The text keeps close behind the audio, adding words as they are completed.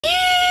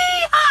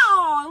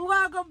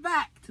welcome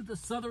back to the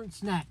Southern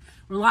Snack,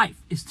 where life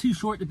is too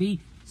short to be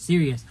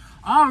serious.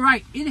 All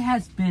right, it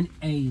has been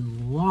a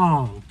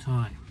long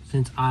time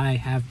since I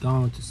have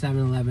gone to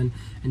 7-Eleven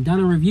and done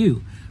a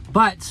review,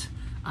 but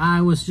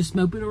I was just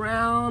moping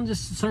around,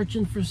 just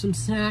searching for some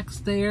snacks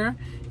there,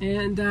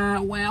 and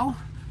well,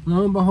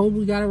 lo and behold,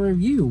 we got a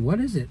review. What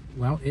is it?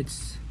 Well,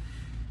 it's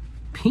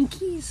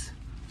Pinky's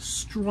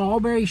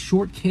Strawberry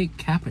Shortcake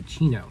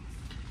Cappuccino,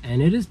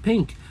 and it is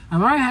pink.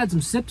 I've already had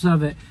some sips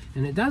of it,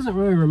 and it doesn't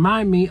really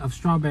remind me of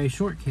strawberry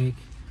shortcake,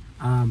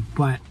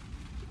 but,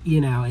 you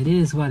know, it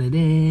is what it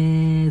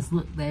is.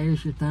 Look,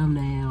 there's your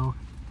thumbnail.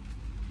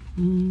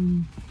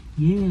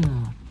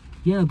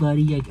 Yeah,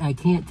 buddy, I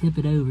can't tip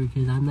it over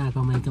because I'm not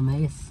going to make a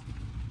mess.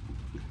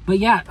 But,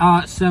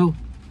 yeah, so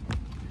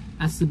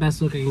that's the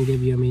best look I can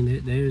give you. I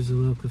mean, there's a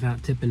look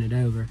without tipping it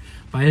over.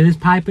 But it is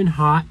piping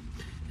hot,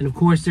 and, of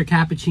course, they're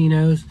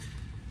cappuccinos.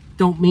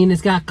 Don't mean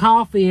it's got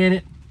coffee in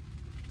it.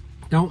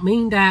 Don't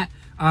mean that.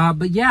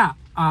 But yeah,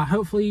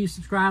 hopefully you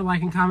subscribe,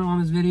 like, and comment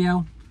on this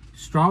video.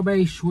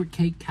 Strawberry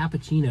Shortcake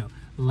Cappuccino.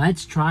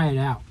 Let's try it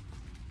out.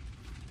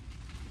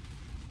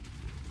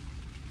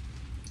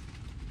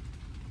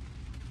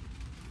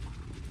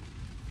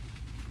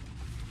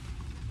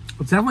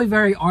 It's definitely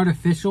very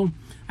artificial.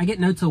 I get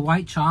notes of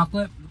white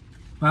chocolate,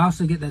 but I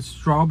also get that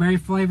strawberry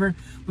flavor.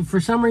 But for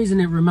some reason,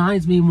 it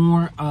reminds me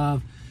more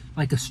of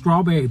like a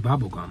strawberry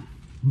bubblegum.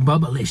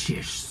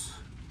 Bubblicious.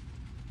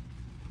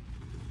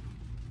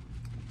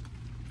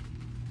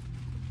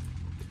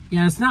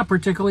 Yeah, it's not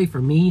particularly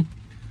for me.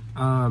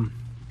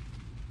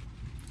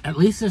 At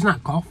least there's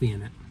not coffee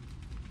in it.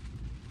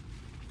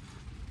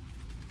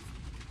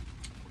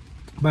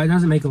 But it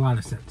doesn't make a lot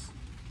of sense.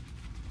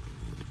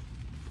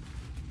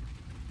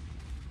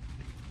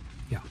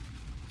 Yeah.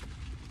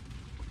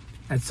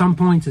 At some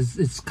points,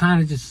 it's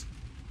kind of just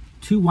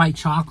too white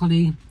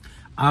chocolatey.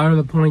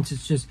 Other points,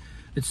 it's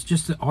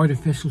just an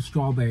artificial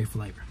strawberry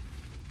flavor.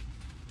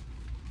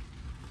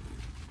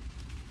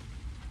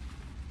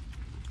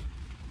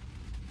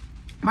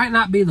 Might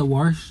not be the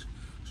worst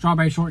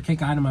strawberry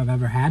shortcake item I've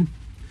ever had,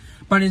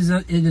 but it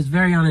is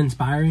very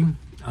uninspiring,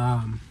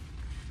 and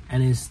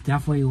it's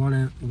definitely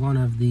one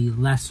of the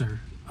lesser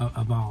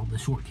of all the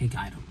shortcake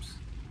items,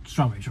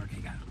 strawberry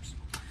shortcake items.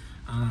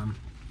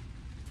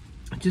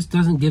 It just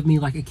doesn't give me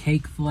like a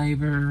cake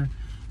flavor.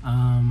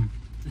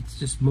 It's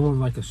just more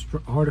like a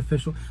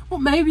artificial. Well,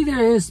 maybe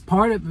there is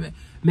part of it.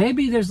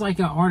 Maybe there's like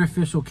an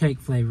artificial cake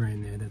flavor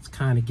in there that's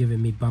kind of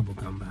giving me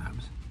bubblegum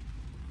vibes.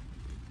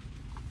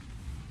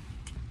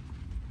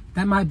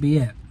 That might be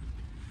it.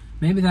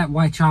 Maybe that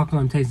white chocolate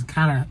I'm tasting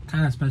kind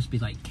of supposed to be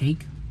like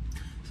cake.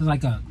 So it's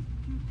like a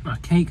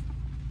cake,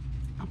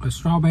 a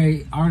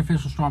strawberry,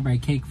 artificial strawberry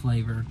cake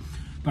flavor.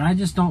 But I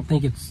just don't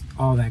think it's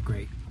all that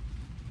great.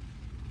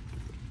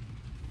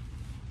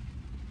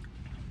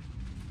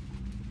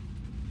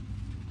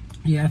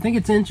 Yeah, I think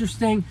it's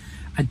interesting.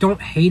 I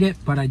don't hate it,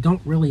 but I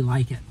don't really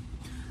like it.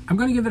 I'm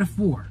going to give it a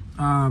 4.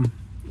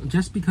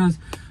 Just because,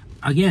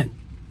 again,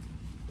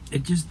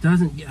 it just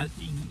doesn't.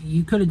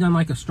 You could have done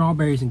like a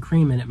strawberries and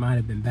cream, and it might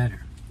have been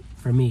better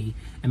for me,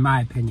 in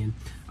my opinion.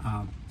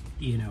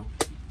 You know,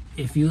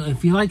 if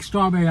you like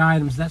strawberry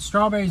items, that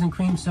strawberries and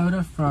cream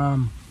soda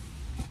from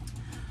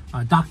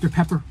Dr.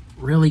 Pepper,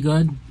 really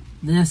good.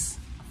 This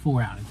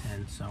 4 out of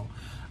 10. So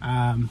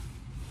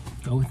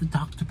go with the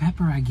Dr.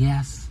 Pepper, I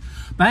guess.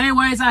 But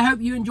anyways, I hope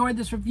you enjoyed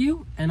this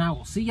review, and I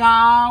will see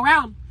y'all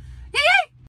around.